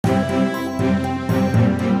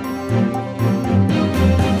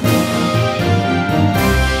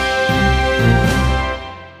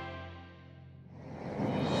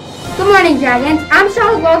morning, Dragons. I'm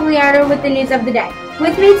Charlotte Guagliardo with the news of the day.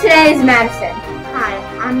 With me today is Madison. Hi,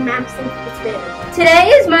 I'm Madison Fitzpatrick. Today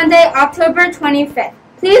is Monday, October 25th.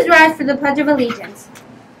 Please rise for the Pledge of Allegiance.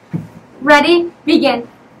 Ready? Begin.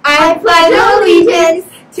 I pledge allegiance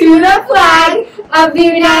to the flag of the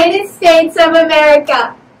United States of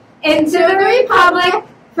America and to the republic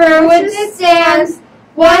for which it stands,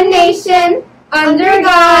 one nation, under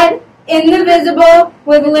God, indivisible,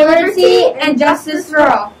 with liberty and justice for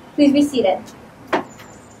all. Please be seated.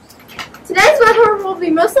 Today's weather will be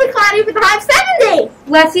mostly cloudy with a high of 70.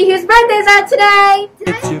 Let's see whose birthday's out today.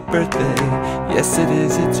 It's your birthday. Yes, it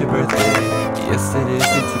is. It's your birthday. Yes, it is.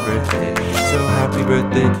 It's your birthday. So happy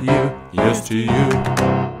birthday to you. Yes, to you.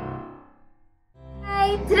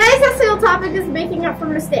 Today's SEL topic is making up for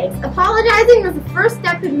mistakes. Apologizing is the first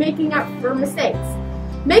step in making up for mistakes.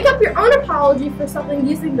 Make up your own apology for something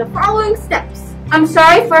using the following steps. I'm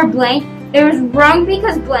sorry for blank. It was wrong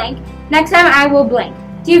because blank. Next time I will blank.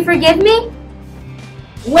 Do you forgive me?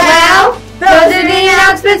 Well, those are the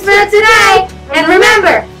announcements for today. And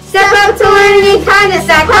remember, step up to learning and kindness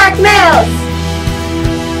at Clark Mills.